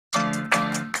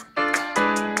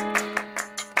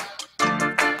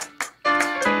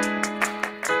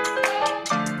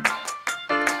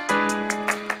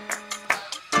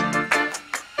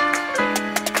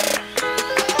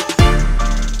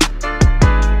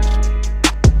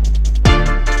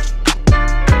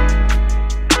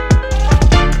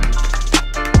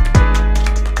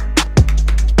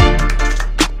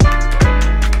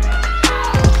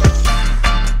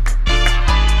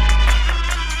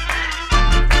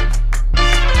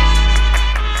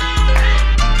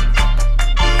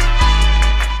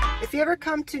you ever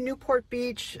come to Newport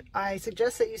Beach, I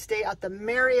suggest that you stay at the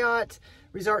Marriott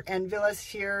Resort and Villas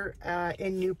here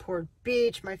in Newport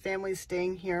Beach. My family's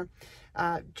staying here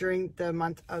during the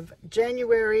month of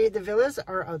January. The villas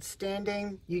are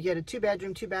outstanding. You get a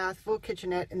 2-bedroom, 2-bath, full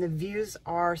kitchenette, and the views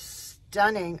are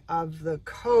stunning of the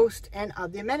coast and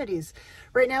of the amenities.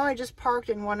 Right now I just parked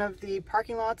in one of the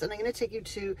parking lots, and I'm going to take you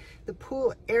to the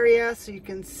pool area so you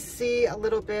can see a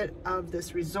little bit of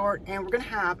this resort, and we're going to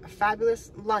have a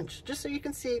fabulous lunch just so you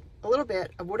can see a little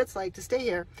bit of what it's like to stay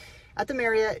here at the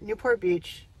Marriott Newport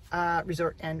Beach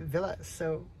Resort and Villas.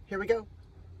 So here we go.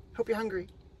 Hope you're hungry.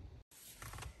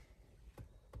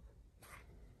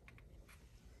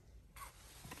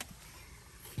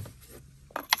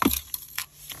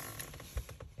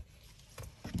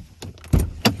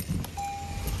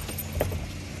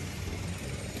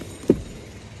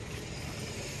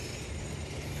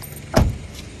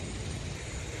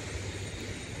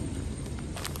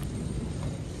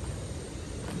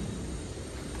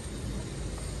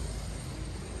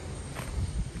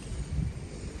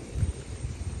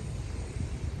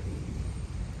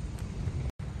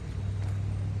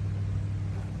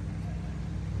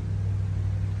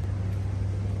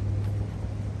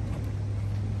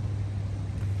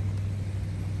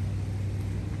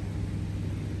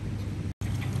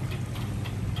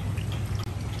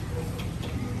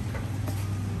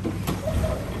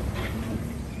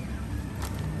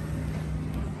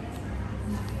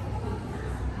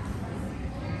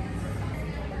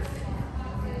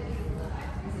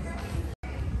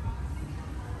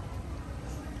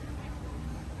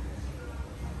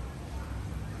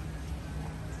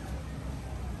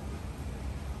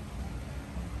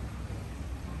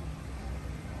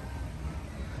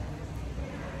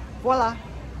 Voila,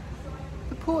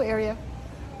 the pool area.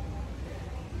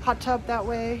 Hot tub that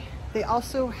way. They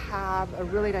also have a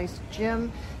really nice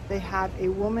gym. They have a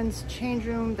woman's change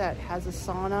room that has a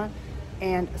sauna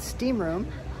and a steam room.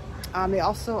 They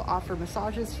also offer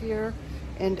massages here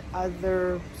and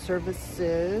other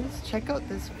services. Check out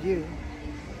this view.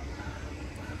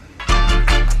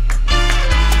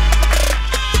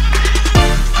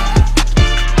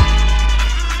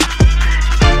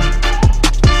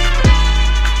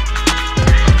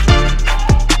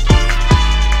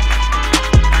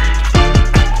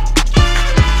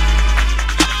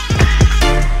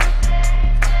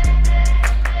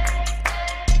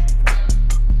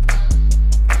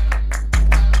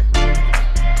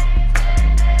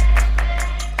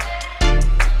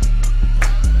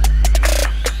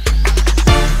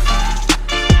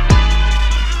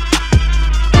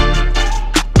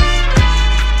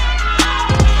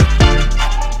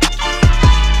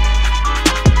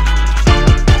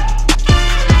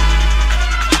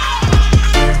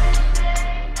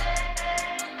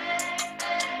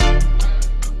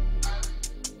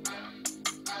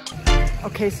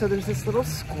 Okay, so there's this little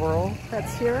squirrel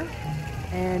that's here,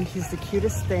 and he's the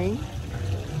cutest thing.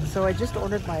 So I just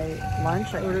ordered my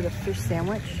lunch. I ordered a fish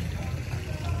sandwich,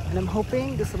 and I'm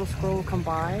hoping this little squirrel will come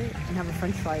by and have a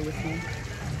french fry with me,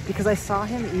 because I saw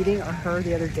him eating or her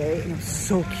the other day, and it was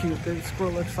so cute. The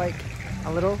squirrel looks like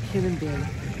a little human being.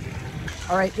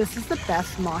 All right, this is the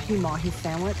best mahi-mahi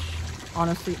sandwich,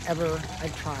 honestly, ever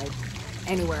I've tried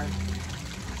anywhere.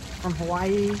 From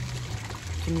Hawaii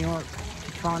to New York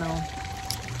to Toronto.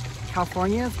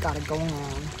 California's got it going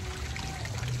on.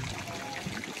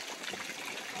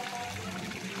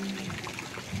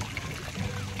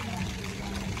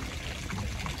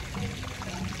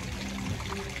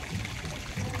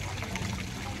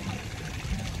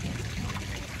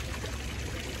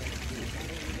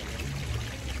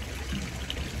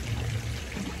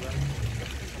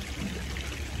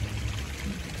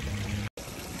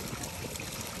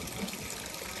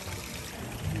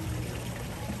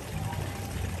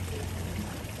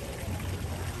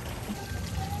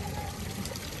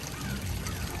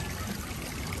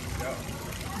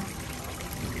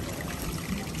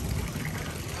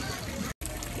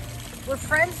 We're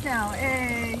friends now.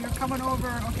 Hey, you're coming over.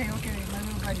 Okay, okay, my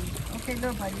little buddy. Okay,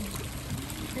 little buddy.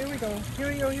 Here we go. Here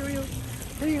we go. Here we go.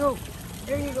 Here you go.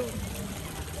 There you go.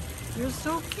 You're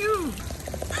so cute.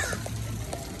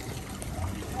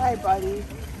 Hi, buddy.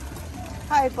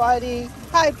 Hi, buddy.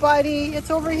 Hi, buddy.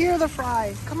 It's over here, the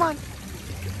fry. Come on.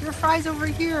 Your fry's over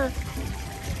here.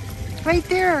 Right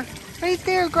there. Right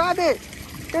there. Grab it.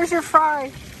 There's your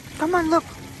fry. Come on, look.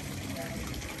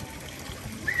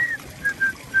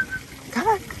 Come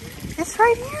on. It's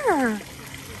right here.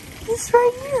 It's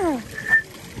right here.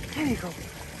 There you go.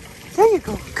 There you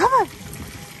go. Come on.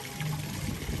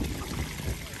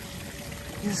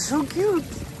 You're so cute.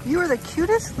 You are the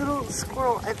cutest little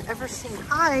squirrel I've ever seen.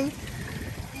 Hi.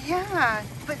 Yeah,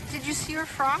 but did you see her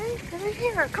fry? Right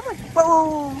here, come on.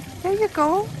 Whoa, there you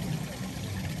go.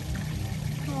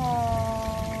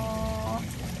 Aww.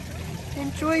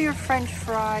 Enjoy your French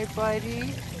fry,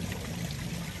 buddy.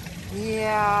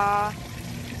 Yeah,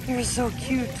 you're so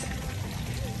cute.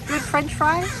 Good French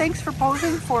fry? Thanks for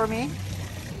posing for me.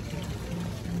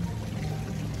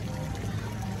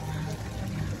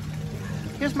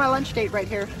 Here's my lunch date right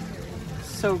here.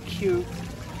 So cute.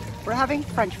 We're having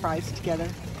French fries together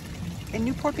in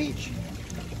Newport Beach.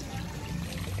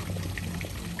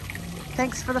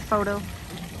 Thanks for the photo.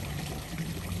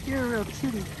 You're a real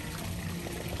cutie.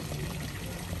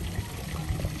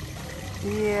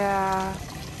 Yeah.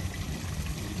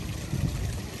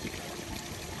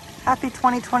 Happy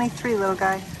 2023, little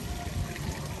guy.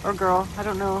 Or girl, I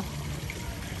don't know.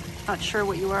 Not sure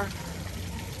what you are.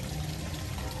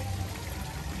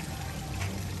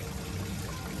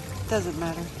 Doesn't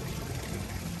matter.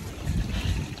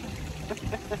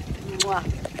 Mwah.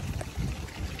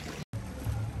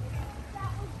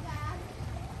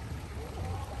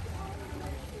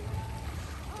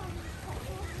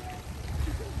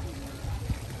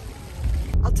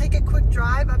 I'll take a quick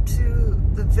drive up to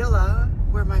the villa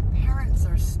where my parents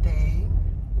are staying.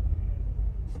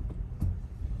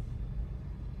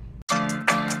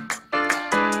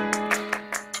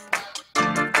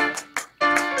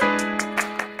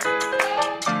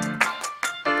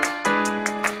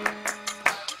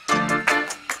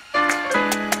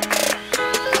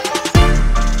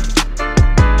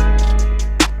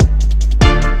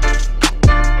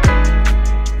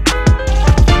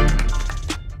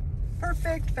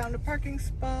 Found a parking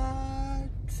spot.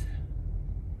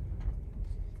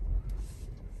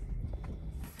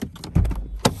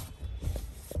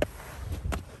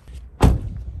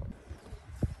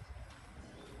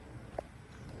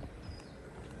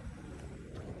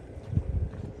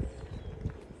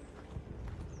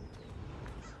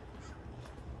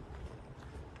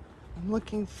 I'm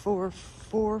looking for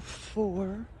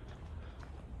 44.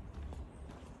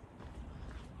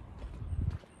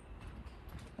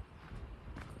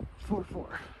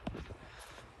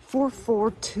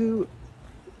 4420.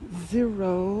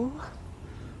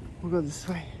 We'll go this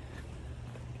way.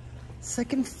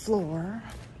 Second floor.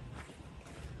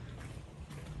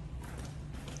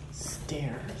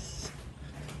 Stairs.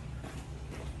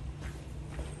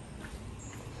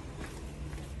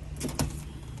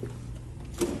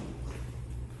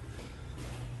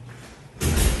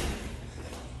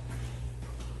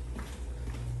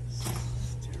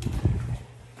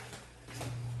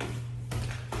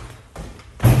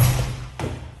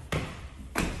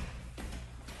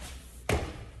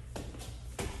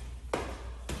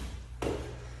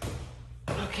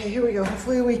 Okay, here we go.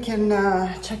 Hopefully we can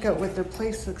check out what their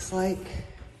place looks like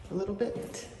a little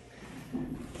bit.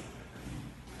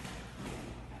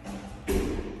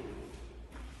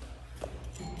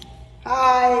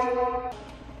 Hi!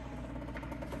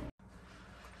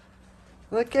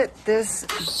 Look at this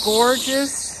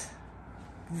gorgeous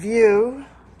view.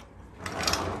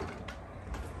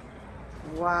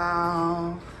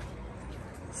 Wow.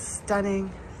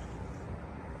 Stunning.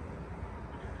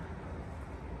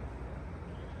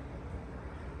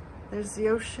 There's the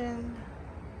ocean.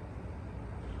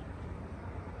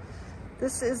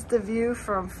 This is the view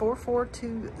from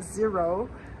 4420.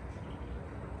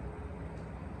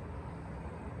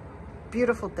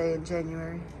 Beautiful day in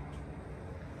January.